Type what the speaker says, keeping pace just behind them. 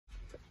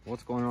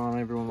What's going on,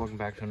 everyone? Welcome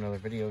back to another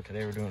video.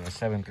 Today we're doing a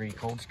 7.3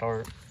 cold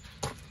start.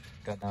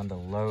 Got down to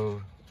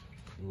low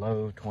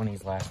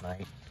 20s last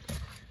night.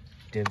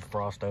 Did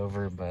frost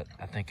over, but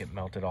I think it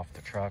melted off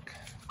the truck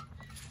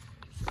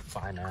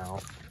by now.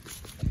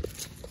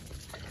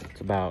 It's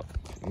about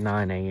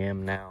 9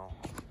 a.m. now.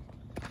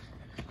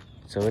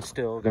 So it's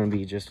still gonna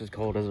be just as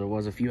cold as it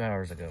was a few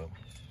hours ago.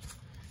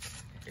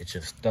 It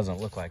just doesn't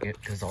look like it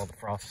because all the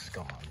frost is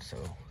gone. So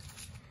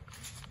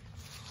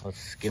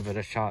let's give it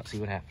a shot, see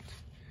what happens.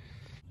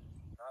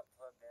 Not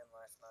plugged in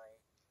last night.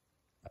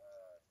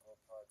 Glow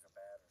plugs are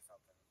bad or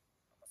something.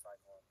 I'm gonna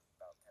cycle them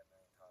about 10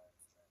 million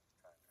times and then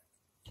try and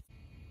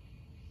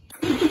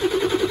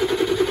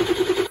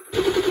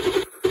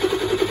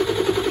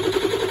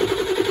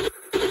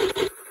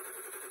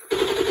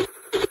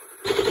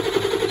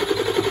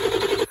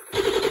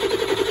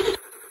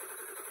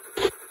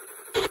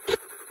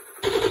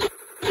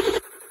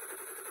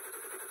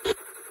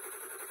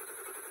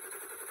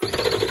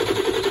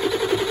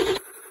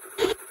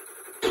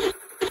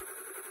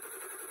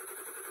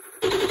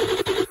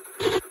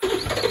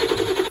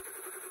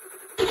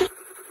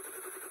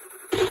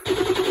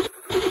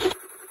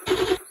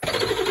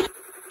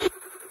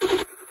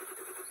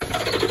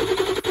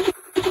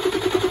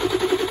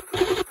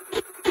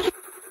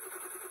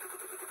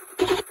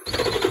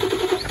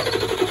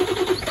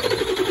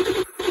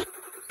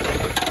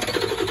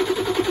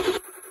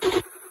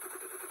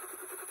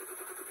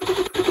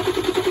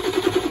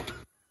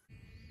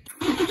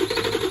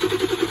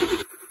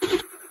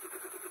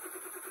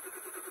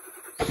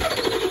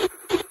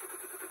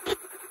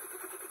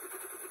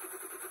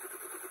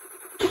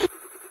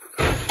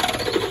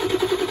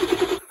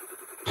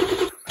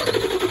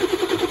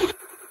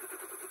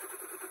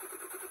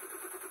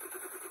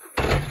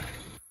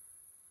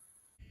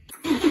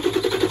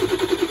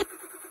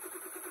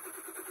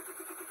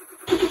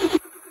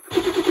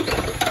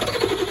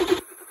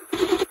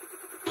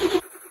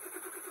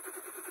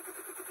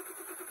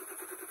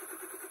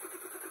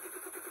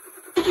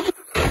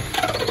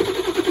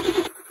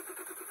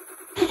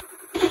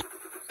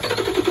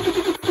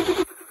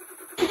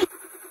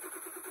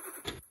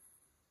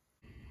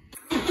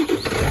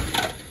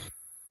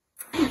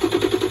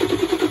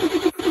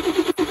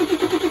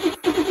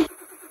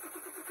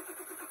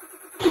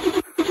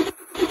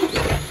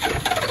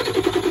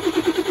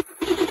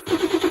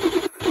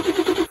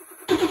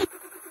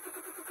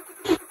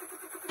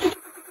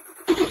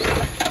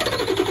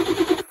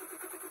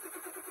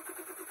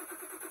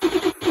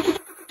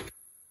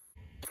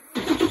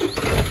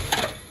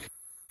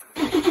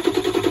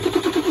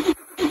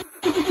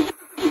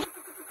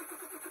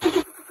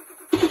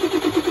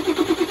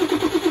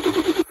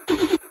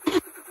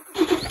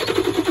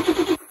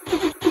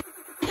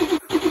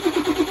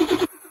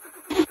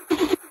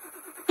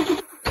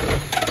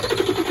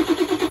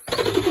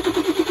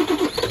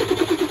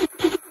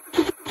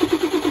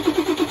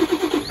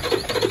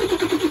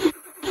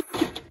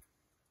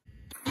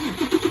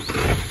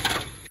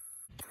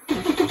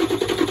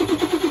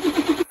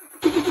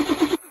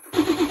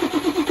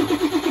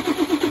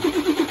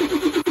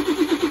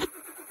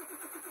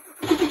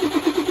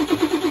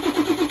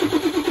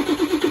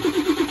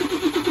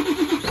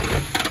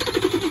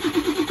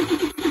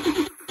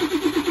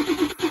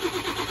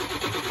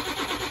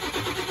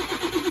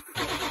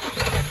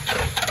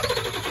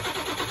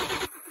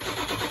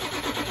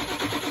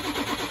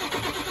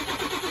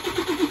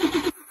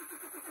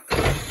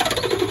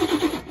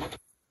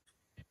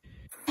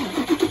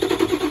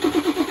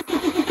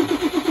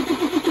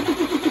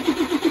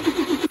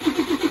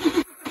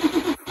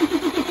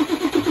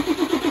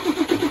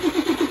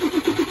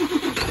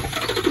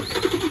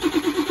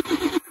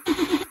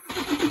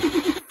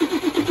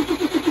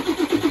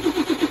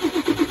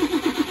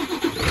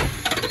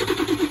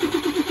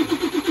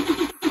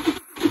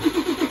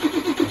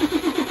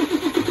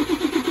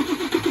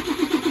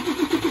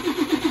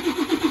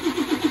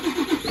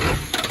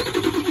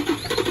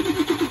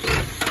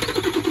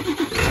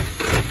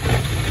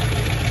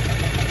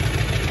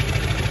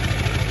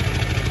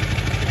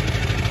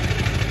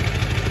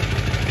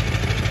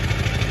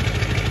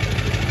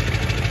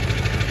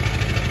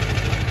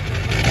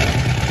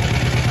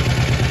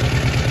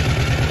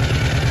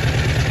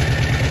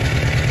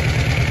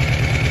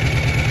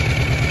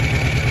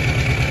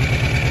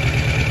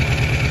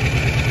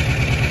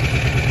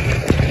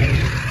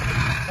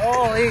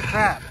holy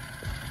crap.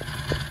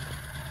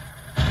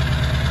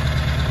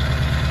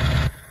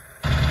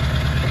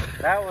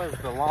 That was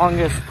the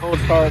longest cold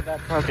start that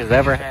truck has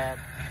ever had.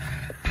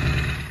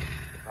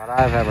 That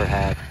I've ever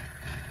had.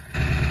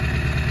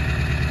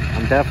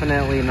 I'm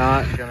definitely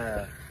not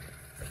gonna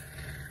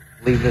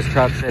leave this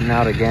truck sitting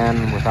out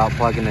again without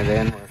plugging it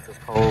in when it's this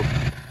cold.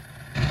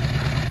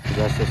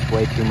 That's just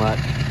way too much.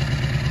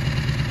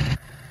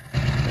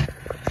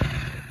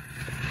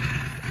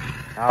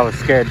 I was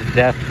scared to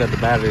death that the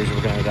batteries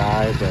were going to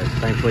die, but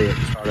thankfully it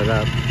started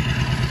up.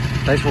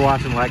 Thanks for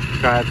watching, like,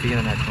 subscribe, see you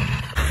in the next one.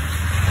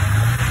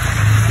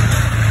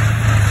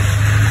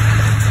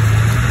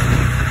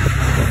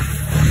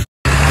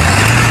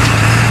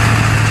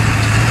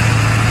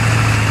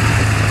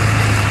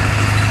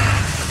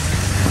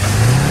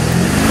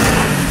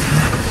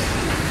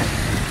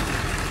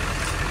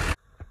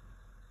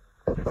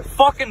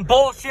 fucking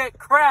bullshit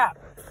crap.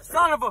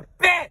 Son of a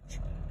bitch.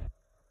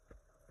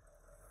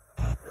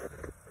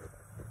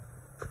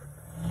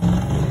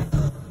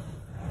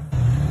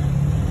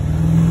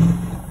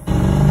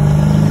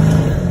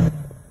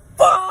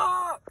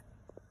 Fuck!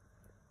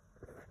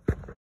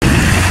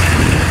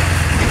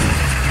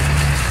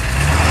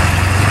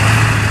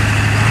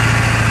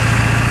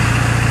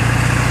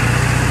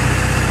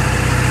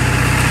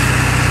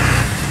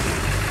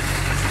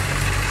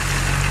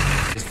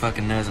 This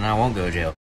fucking knows and I won't go to jail.